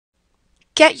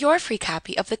Get your free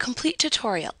copy of the complete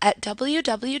tutorial at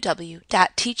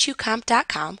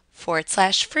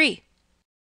www.teachucomp.com/free.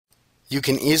 You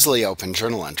can easily open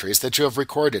journal entries that you have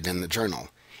recorded in the journal.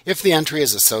 If the entry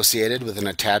is associated with an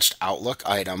attached Outlook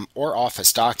item or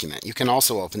Office document, you can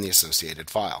also open the associated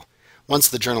file. Once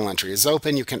the journal entry is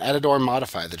open, you can edit or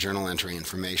modify the journal entry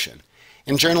information.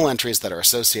 In journal entries that are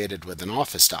associated with an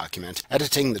Office document,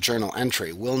 editing the journal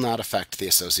entry will not affect the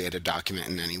associated document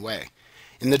in any way.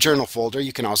 In the journal folder,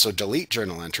 you can also delete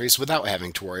journal entries without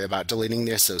having to worry about deleting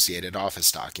the associated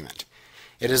Office document.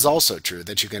 It is also true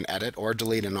that you can edit or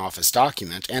delete an Office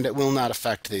document and it will not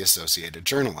affect the associated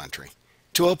journal entry.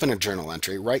 To open a journal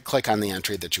entry, right-click on the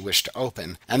entry that you wish to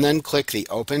open, and then click the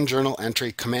Open Journal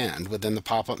Entry command within the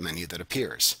pop-up menu that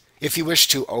appears. If you wish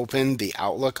to open the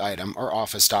Outlook item or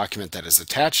Office document that is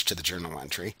attached to the journal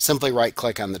entry, simply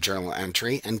right-click on the journal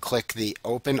entry and click the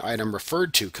Open Item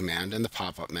Referred To command in the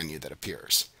pop-up menu that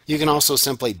appears. You can also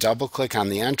simply double-click on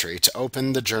the entry to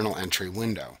open the journal entry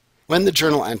window. When the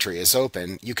journal entry is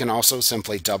open, you can also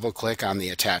simply double-click on the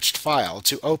attached file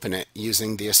to open it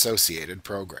using the associated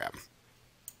program.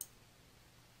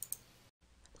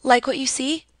 Like what you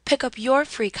see? Pick up your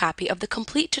free copy of the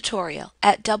complete tutorial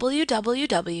at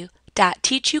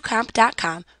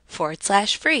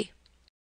www.teachucomp.com/free.